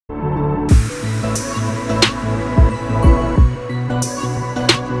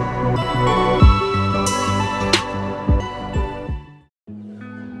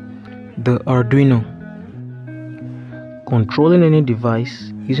The Arduino. Controlling any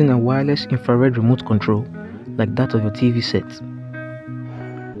device using a wireless infrared remote control like that of your TV set.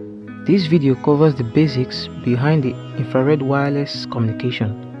 This video covers the basics behind the infrared wireless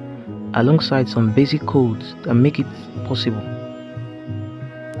communication alongside some basic codes that make it possible.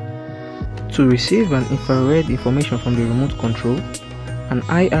 To receive an infrared information from the remote control, an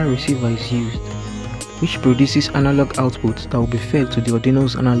IR receiver is used, which produces analog outputs that will be fed to the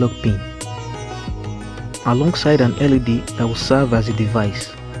Arduino's analog pin, alongside an LED that will serve as a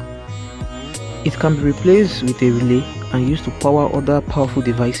device. It can be replaced with a relay and used to power other powerful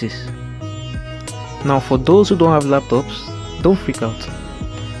devices. Now for those who don't have laptops, don't freak out.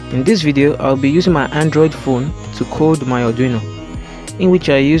 In this video, I'll be using my Android phone to code my Arduino, in which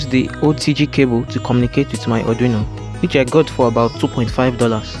I use the OTG cable to communicate with my Arduino, which I got for about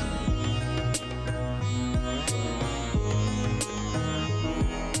 $2.5.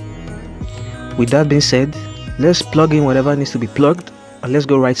 With that being said, let's plug in whatever needs to be plugged and let's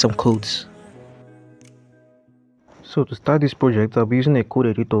go write some codes. So to start this project, I'll be using a code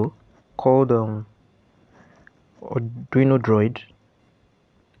editor called Arduino Droid,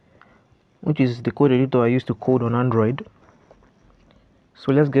 which is the code editor I use to code on Android.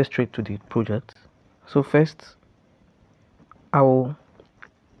 So let's get straight to the project. So first, I'll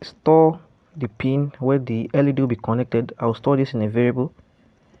store the pin where the LED will be connected. I'll store this in a variable,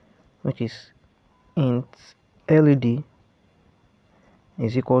 which is int LED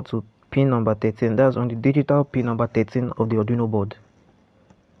is equal to pin number 13. That's on the digital pin number 13 of the Arduino board.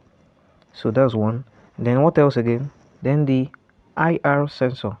 So that's one. Then what else again? Then the IR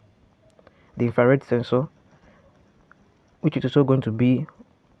sensor, the infrared sensor, which is also going to be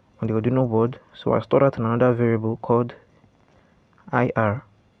on the Arduino board. So I'll store that in another variable called IR.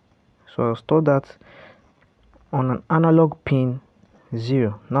 So I'll store that on an analog pin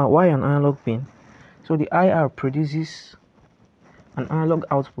 0. Now why an analog pin? So the IR produces an analog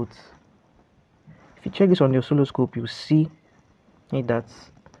output. If you check this on the oscilloscope, you see that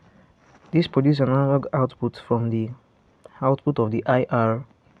this produces an analog output from the output of the IR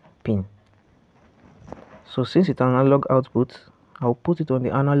pin. So since it's an analog output, I'll put it on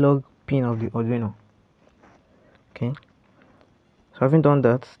the analog pin of the Arduino. Okay. So having done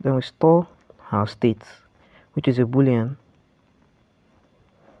that, then we store our state, which is a boolean.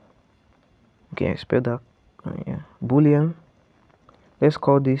 Okay, I spelled that. Yeah, boolean. Let's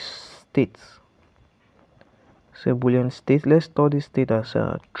call this state. So boolean state. Let's store this state as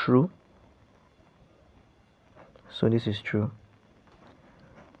true. So this is true.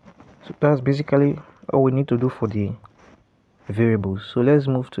 So that's basically all we need to do for the variables. So let's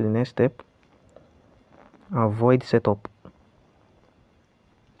move to the next step. Our void setup.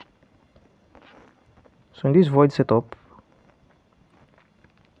 So in this void setup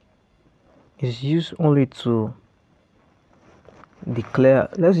is used only to declare,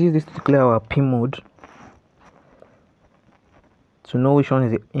 let's use this to declare our pin mode to know which one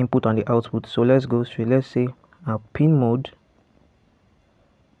is the input and the output. So let's go straight. Let's say our pin mode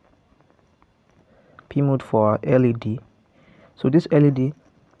for our LED. So this LED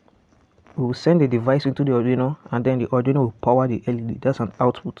will send the device into the Arduino, and then the Arduino will power the LED. That's an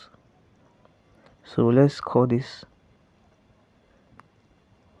output. So let's call this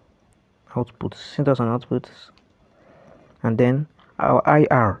output, syntax and output. And then our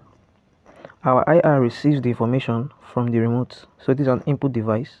IR receives the information from the remote. So this is an input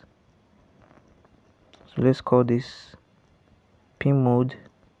device. So let's call this pin mode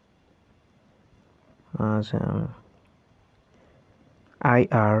as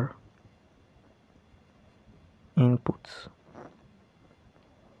IR input.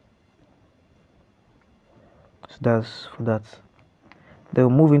 So that's for that. They'll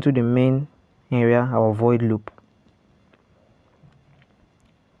move into the main area, our void loop.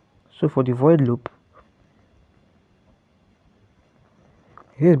 So for the void loop,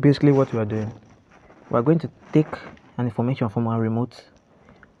 here's basically what we are doing. We are going to take an information from our remote,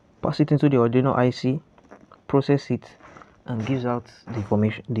 pass it into the Arduino IC, process it, and gives out the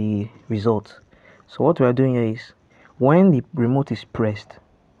information, the result. So what we are doing here is, when the remote is pressed,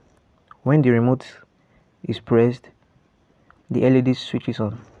 the LED switches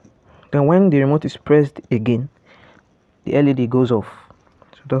on. Then when the remote is pressed again, the LED goes off.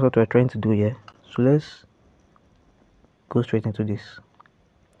 So that's what we're trying to do here. So let's go straight into this.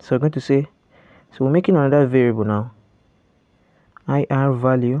 So we're going to say, so we're making another variable now, IR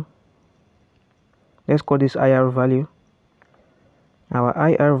value. Let's call this IR value. Our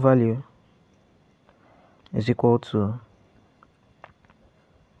IR value is equal to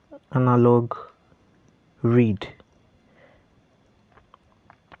analog read.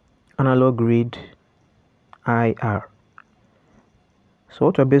 analog read IR. So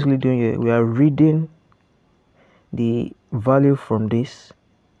what we're basically doing here, we are reading the value from this,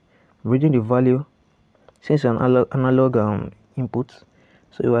 reading the value since an analog input.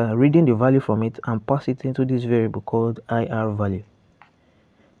 So we are reading the value from it and pass it into this variable called IR value.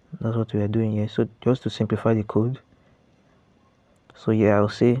 That's what we are doing here. So just to simplify the code, so yeah, I'll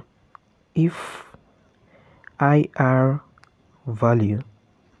say if IR value,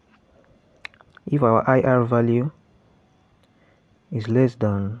 if our IR value is less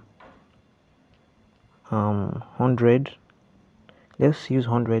than 100, let's use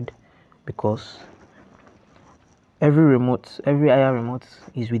 100 because every IR remote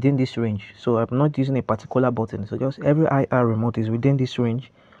is within this range. So I'm not using a particular button, so just every IR remote is within this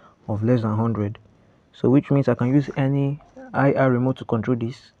range of less than 100. So which means I can use any IR remote to control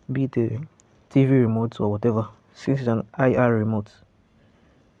this, be it a TV remote or whatever, since it's an IR remote.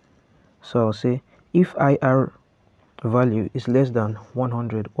 So I'll say if IR value is less than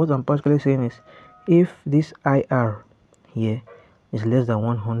 100, what I'm particularly saying is if this IR here is less than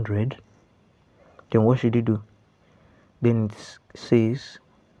 100, then what should you do? Then it says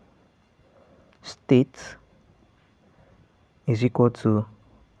state is equal to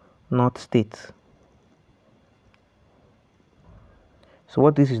not state. So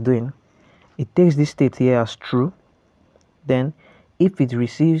what this is doing, it takes this state here as true. Then if it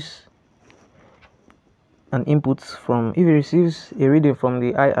receives an input from, if it receives a reading from the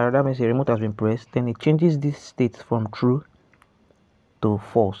IR, that means a remote has been pressed, then it changes this state from true to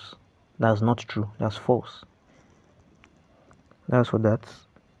false. That's not true, that's false. That's for that.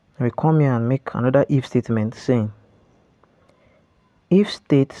 We come here and make another if statement saying if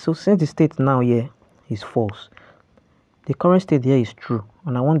state, so since the state now here is false, the current state here is true,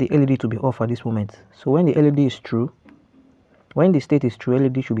 and I want the LED to be off at this moment. So when the LED is true, when the state is true,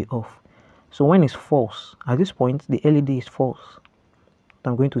 LED should be off. So when it's false, at this point the LED is false.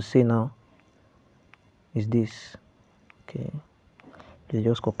 What I'm going to say now is this. Okay, let's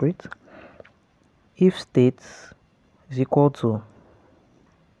just copy it. If state is equal to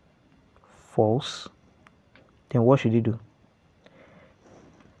false, then what should you do?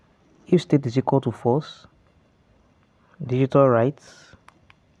 If state is equal to false, digital writes,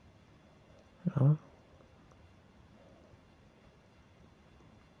 no,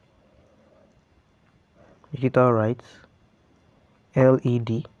 digital writes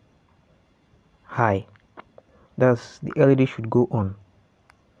LED high. That's the LED should go on.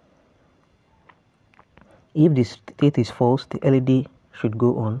 If the state is false, the LED should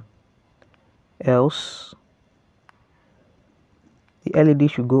go on, else the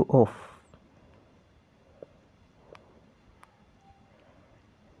LED should go off.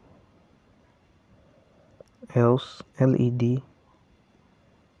 Else LED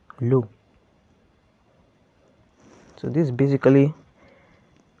low. So this is basically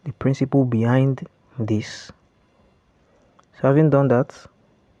the principle behind this. So having done that,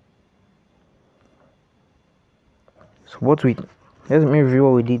 so let's review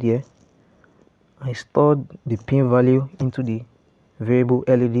what we did here. I stored the pin value into the variable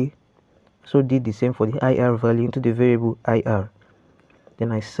LED, so did the same for the IR value into the variable IR.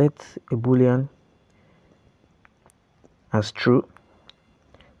 Then I set a boolean as true.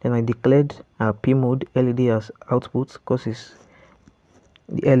 Then I declared our P mode LED as output because it's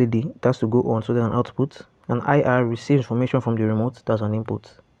the LED, it has to go on, so there's an output, and IR receives information from the remote, that's an input.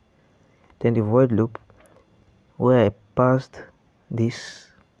 Then the void loop where I passed this,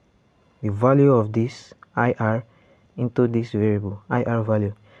 the value of this IR into this variable IR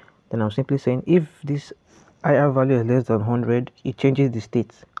value. Then I'm simply saying if this IR value is less than 100, it changes the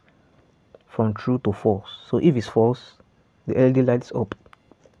state from true to false. So if it's false, the LED lights up,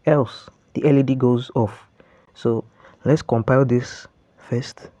 else the LED goes off. So let's compile this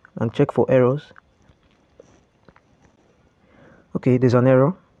first and check for errors. Okay, there's an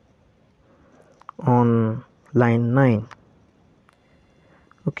error on line 9.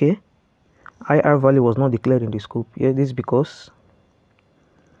 Okay, IR value was not declared in the scope. Yeah, this is because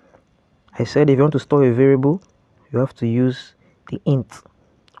I said if you want to store a variable, you have to use the int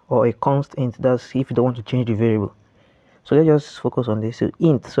or a const int. That's if you don't want to change the variable. So let's just focus on this. So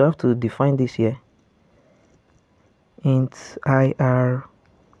int, so I have to define this here. Int IR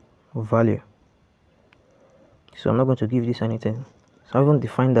value. So I'm not going to give this anything. So I haven't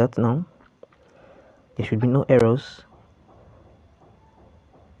defined that now. There should be no errors.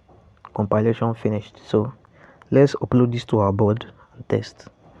 Compilation finished. So let's upload this to our board and test.